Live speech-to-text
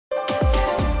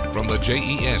the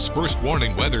JES First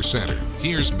Warning Weather Center,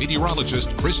 here's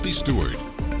meteorologist Christy Stewart.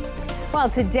 Well,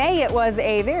 today it was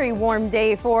a very warm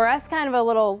day for us, kind of a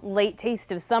little late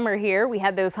taste of summer here. We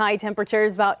had those high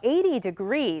temperatures, about 80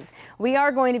 degrees. We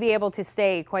are going to be able to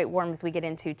stay quite warm as we get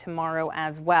into tomorrow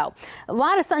as well. A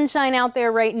lot of sunshine out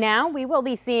there right now. We will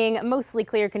be seeing mostly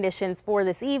clear conditions for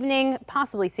this evening,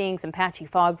 possibly seeing some patchy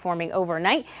fog forming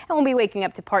overnight, and we'll be waking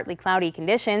up to partly cloudy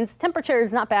conditions.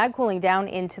 Temperatures not bad, cooling down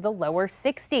into the lower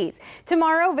 60s.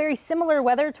 Tomorrow, very similar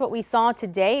weather to what we saw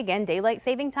today. Again, daylight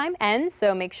saving time ends,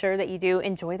 so make sure that you do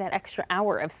enjoy that extra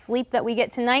hour of sleep that we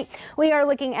get tonight. We are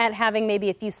looking at having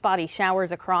maybe a few spotty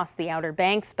showers across the Outer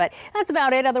Banks, but that's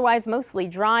about it. Otherwise, mostly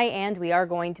dry, and we are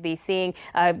going to be seeing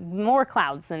more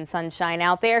clouds than sunshine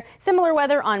out there. Similar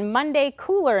weather on Monday,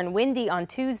 cooler and windy on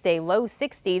Tuesday, low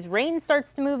 60s. Rain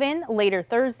starts to move in later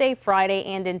Thursday, Friday,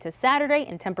 and into Saturday,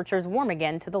 and temperatures warm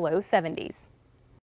again to the low 70s.